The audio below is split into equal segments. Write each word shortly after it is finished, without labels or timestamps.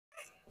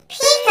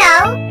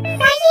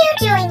what are you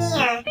doing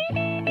here?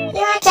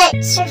 You have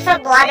to search for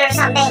blood or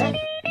something?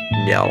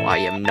 No, I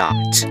am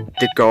not.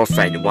 The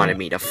girlfriend wanted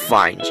me to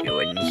find you,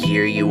 and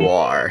here you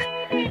are.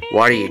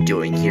 What are you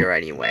doing here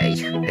anyway?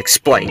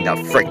 Explain the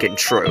frickin'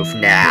 truth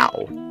now.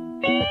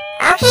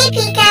 Okay,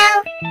 Pico.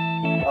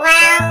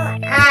 Well,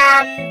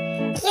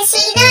 you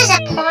see, there's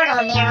a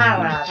portal near our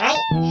world,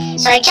 right?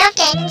 So I jumped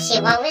in and see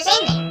what was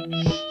in there.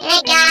 And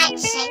I got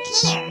sent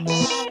here, and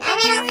I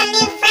met all the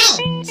new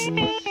friends.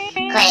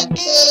 Including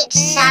Peach,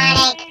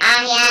 Sonic,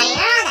 Aya, and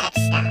all that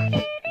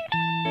stuff.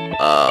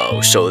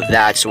 Oh, so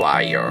that's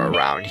why you're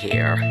around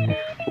here.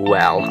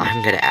 Well,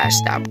 I'm gonna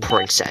ask that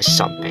princess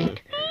something.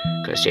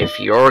 Cause if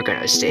you're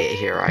gonna stay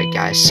here, I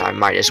guess I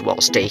might as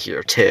well stay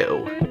here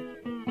too.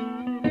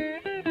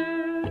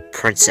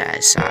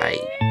 Princess, I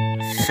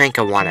think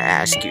I want to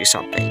ask you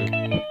something.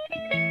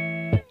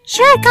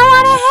 Sure, go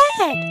on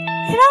ahead.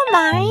 I don't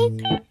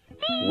mind.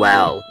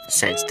 Well,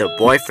 since the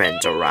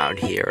boyfriend's around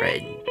here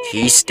and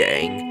he's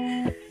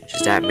staying,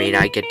 does that mean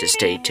I get to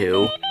stay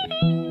too?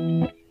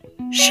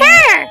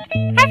 Sure,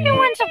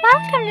 everyone's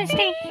welcome to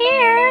stay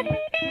here.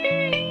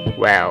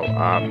 Well,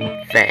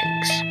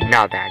 thanks.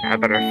 Now then, I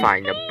better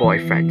find the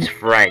boyfriend's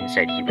friends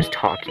that he was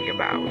talking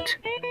about.